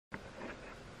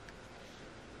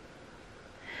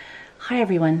Hi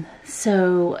everyone.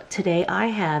 So today I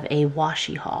have a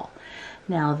washi haul.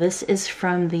 Now this is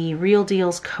from the Real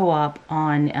Deals Co-op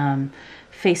on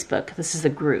Facebook. This is a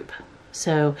group.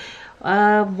 So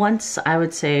once, I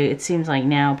would say, it seems like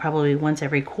now probably once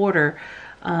every quarter,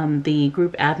 the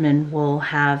group admin will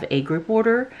have a group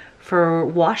order for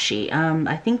washi.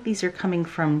 I think these are coming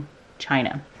from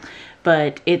China,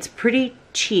 but it's pretty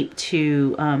cheap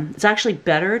to, it's actually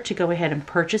better to go ahead and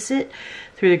purchase it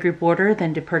through the group order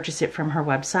than to purchase it from her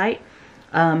website.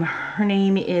 Her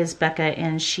name is Becca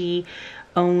and she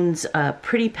owns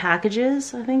Pretty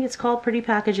Packages. I think it's called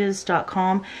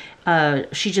prettypackages.com.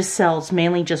 She just sells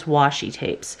mainly just washi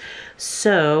tapes.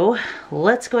 So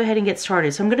let's go ahead and get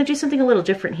started. So I'm going to do something a little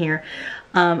different here.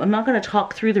 I'm not going to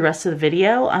talk through the rest of the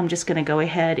video. I'm just going to go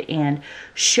ahead and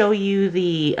show you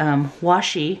the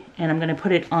washi, and I'm going to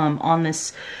put it on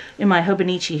this in my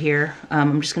hobonichi here.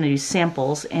 I'm just going to do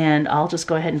samples, and I'll just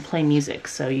go ahead and play music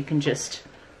so you can just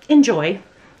enjoy.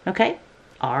 Okay?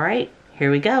 All right, here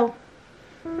we go.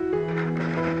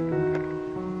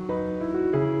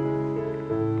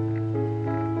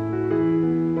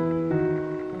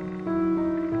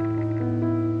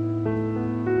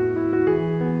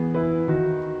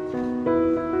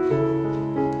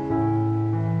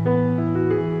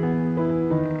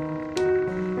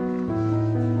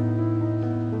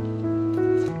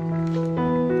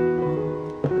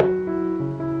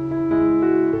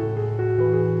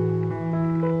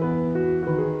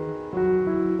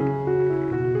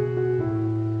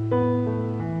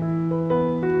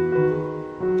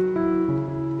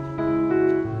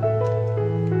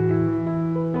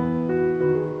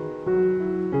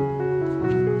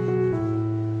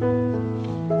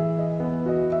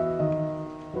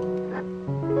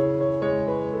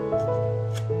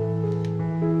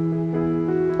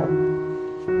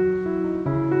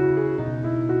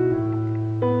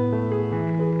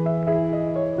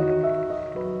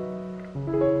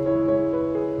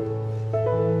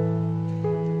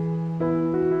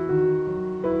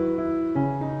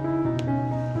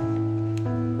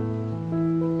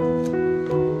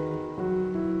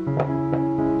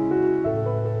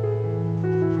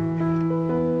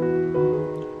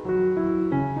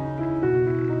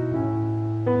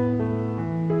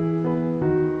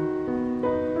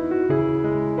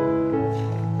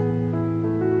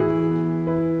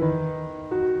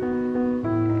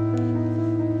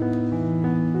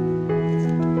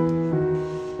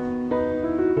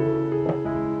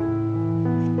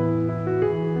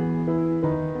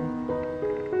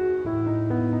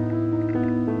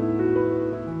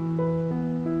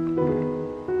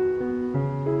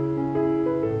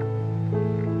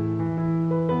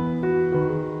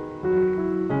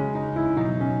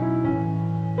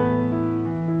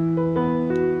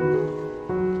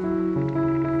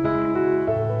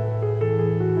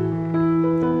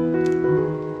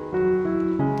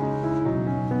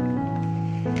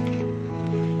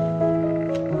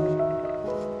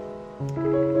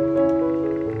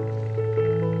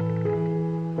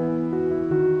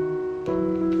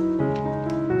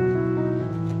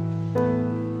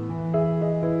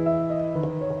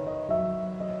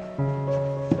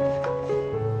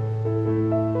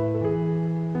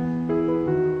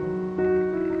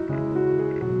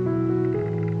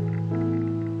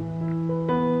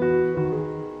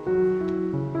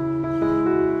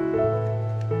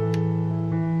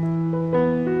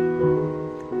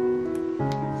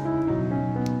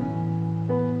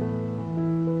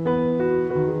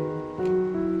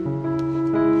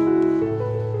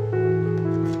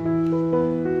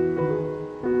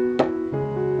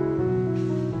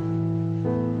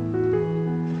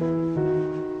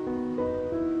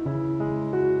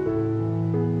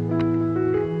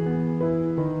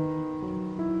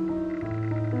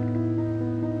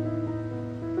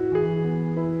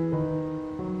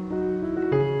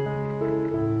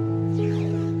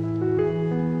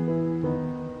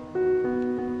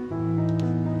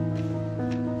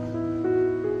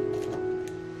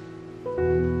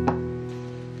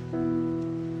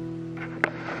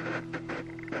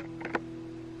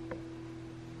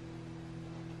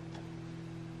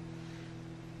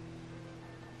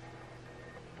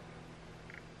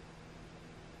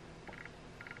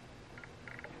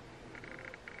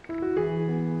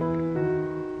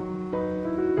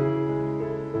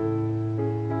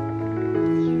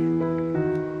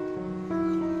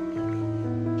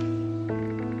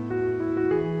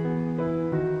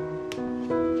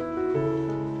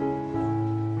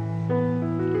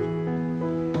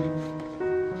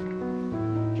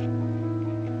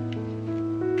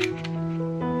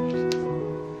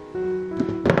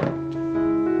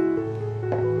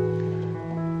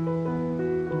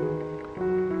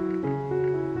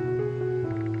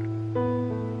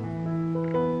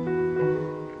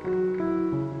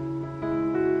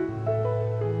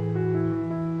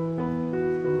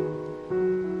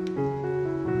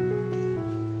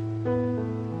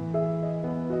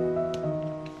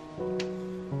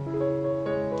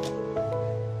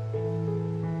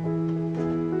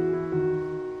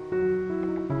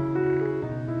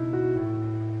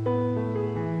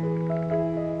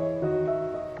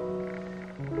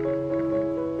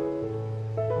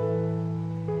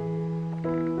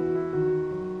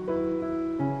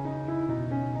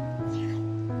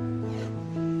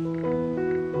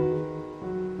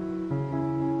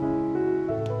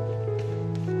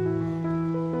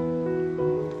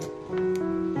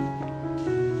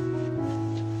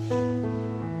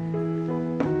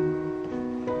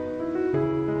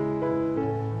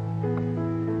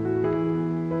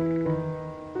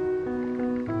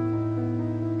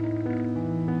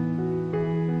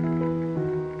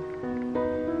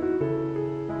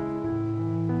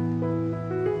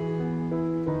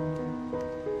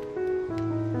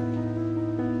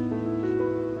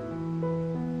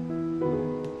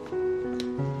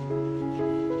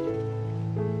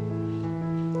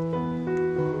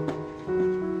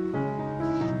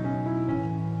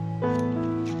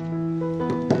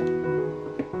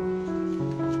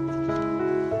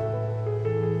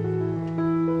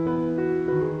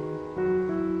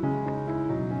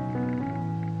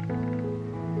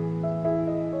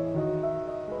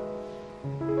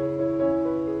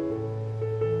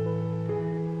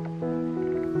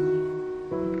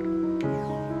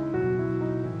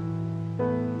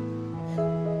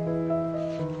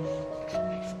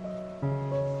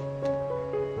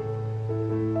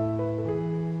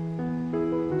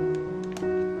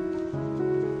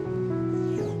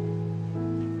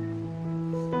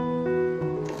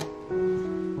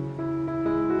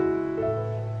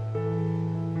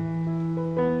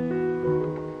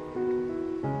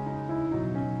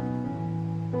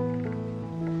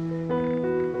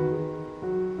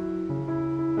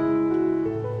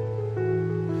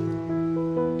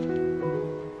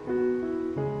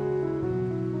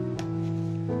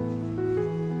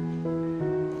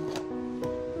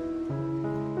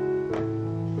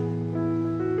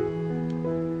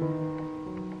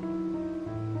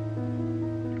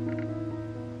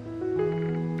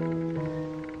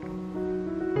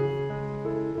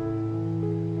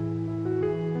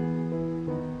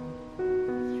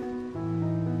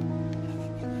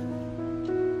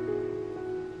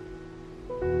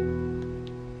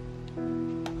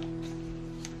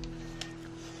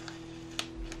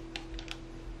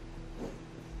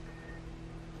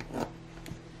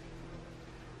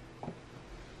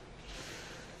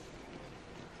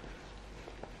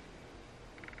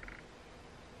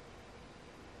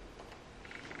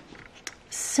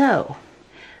 So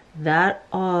that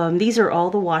these are all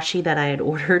the washi that I had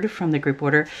ordered from the group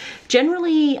order.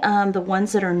 Generally, the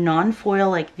ones that are non-foil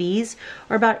like these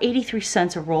are about 83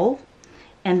 cents a roll.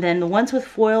 And then the ones with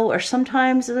foil are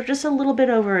sometimes, they're just a little bit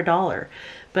over $1.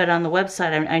 But on the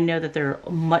website, I know that they're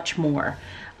much more.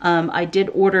 I did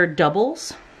order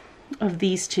doubles of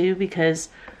these two because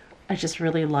I just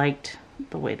really liked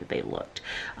the way that they looked.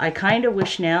 I kind of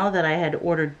wish now that I had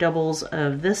ordered doubles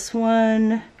of this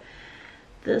one,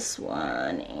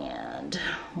 and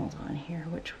hold on here,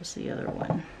 which was the other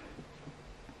one?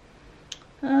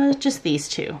 Just these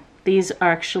two. These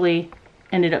actually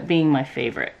ended up being my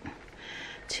favorite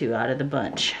two out of the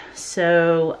bunch.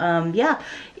 So yeah,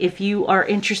 if you are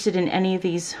interested in any of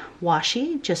these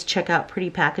washi, just check out Pretty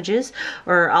Packages,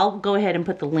 or I'll go ahead and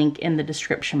put the link in the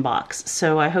description box.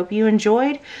 So I hope you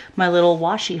enjoyed my little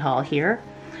washi haul here,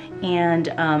 and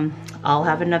I'll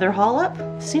have another haul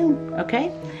up soon.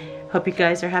 Okay, hope you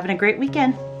guys are having a great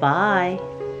weekend. Bye.